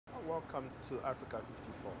welcome to Africa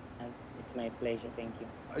 54. It's my pleasure, thank you.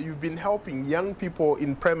 You've been helping young people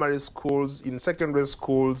in primary schools, in secondary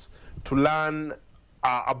schools, to learn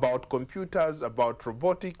about computers, about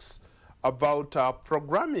robotics, about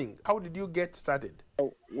programming. How did you get started?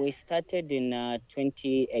 We started in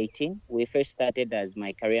 2018. We first started as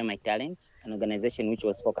My Career, My Talent, an organization which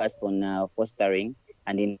was focused on fostering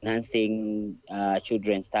and enhancing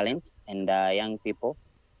children's talents and young people,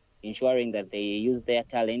 ensuring that they use their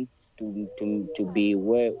talents to be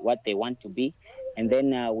what they want to be. And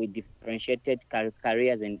then we differentiated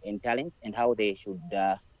careers and talents and how they should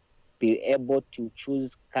be able to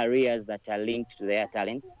choose careers that are linked to their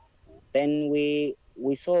talents. Then we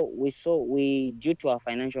due to our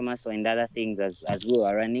financial muscle and other things as we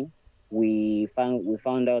were running, we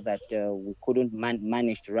found out that we couldn't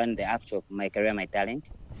manage to run the actual My Career, My Talent.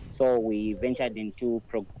 So we ventured into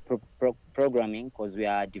programming because we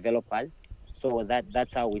are developers. So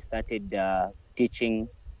that's how we started teaching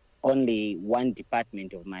only one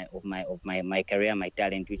department of my career, my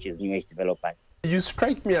talent, which is new age developers. You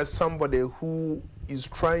strike me as somebody who is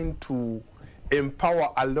trying to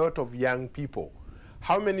empower a lot of young people.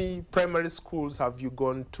 How many primary schools have you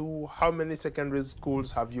gone to? How many secondary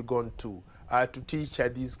schools have you gone to teach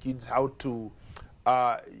these kids how to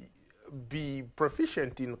be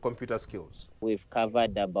proficient in computer skills? We've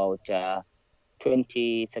covered about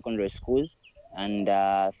 20 secondary schools and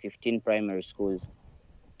 15 primary schools,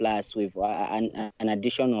 plus with an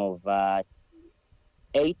addition of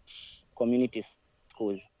 8 community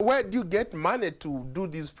schools. Where do you get money to do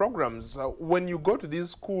these programs? When you go to these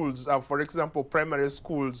schools, for example, primary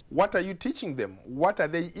schools, what are you teaching them? What are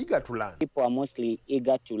they eager to learn? People are mostly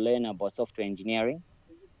eager to learn about software engineering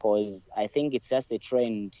because I think it's just a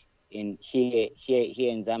trend in here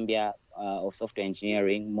in Zambia of software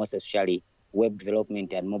engineering, most especially web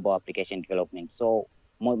development and mobile application development. So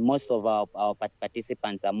most of our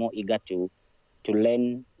participants are more eager to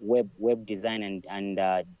learn web design and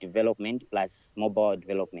development plus mobile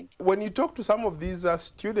development. When you talk to some of these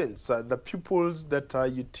students, the pupils that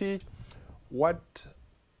you teach, what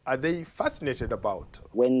are they fascinated about?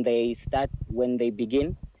 When they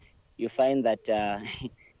begin, you find that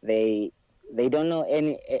they don't know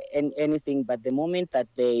anything, but the moment that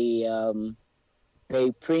they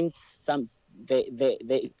print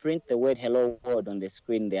they print the word "hello world" on the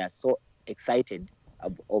screen, they are so excited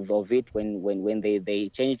of it. When they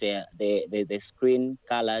change the screen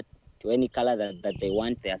color to any color that they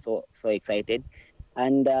want, they are so excited.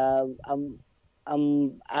 And I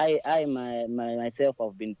myself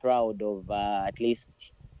have been proud of at least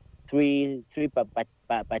three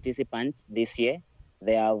participants this year.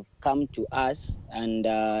 They have come to us and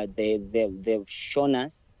they've shown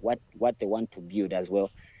us what they want to build as well,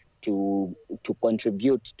 to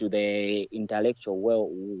contribute to the intellectual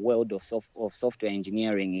world of software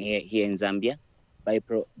engineering here in Zambia by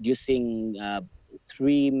producing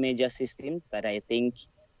 3 major systems that I think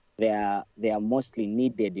they are mostly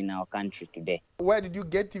needed in our country today. Where did you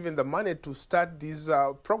get even the money to start these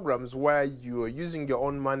programs where you are using your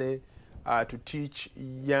own money to teach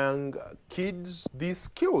young kids these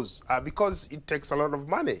skills? Because it takes a lot of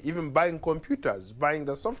money, even buying computers, buying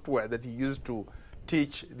the software that you use to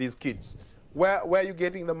teach these kids. Where are you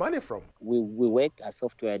getting the money from? We work as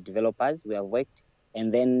software developers. We have worked,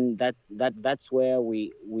 and then that's where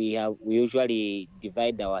we usually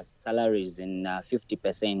divide our salaries in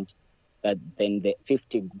 50%. That then the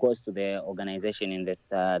 50 goes to the organization, and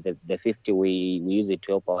the 50 we use it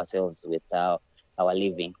to help ourselves with our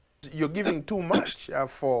living. You're giving too much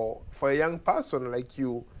for a young person like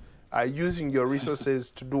you, using your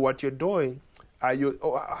resources to do what you're doing.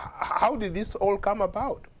 How did this all come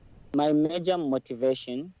about? My major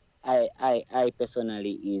motivation, I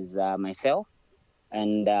personally, is myself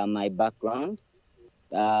and my background.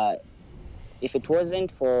 If it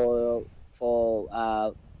wasn't for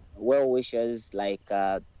well wishers like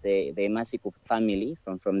the Masiku family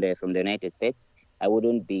from the United States, I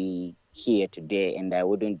wouldn't be here today, and I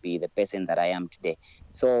wouldn't be the person that I am today.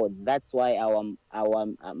 So that's why the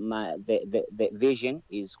vision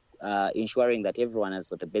is ensuring that everyone has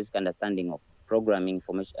got a basic understanding of programming,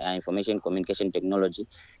 information communication technology,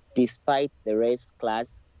 despite the race,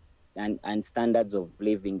 class, and standards of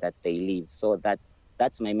living that they live. So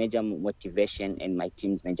that's my major motivation and my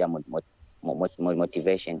team's major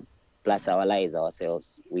motivation, plus our lives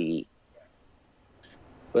ourselves. We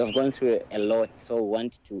have gone through a lot, so we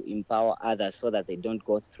want to empower others so that they don't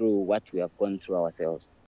go through what we have gone through ourselves.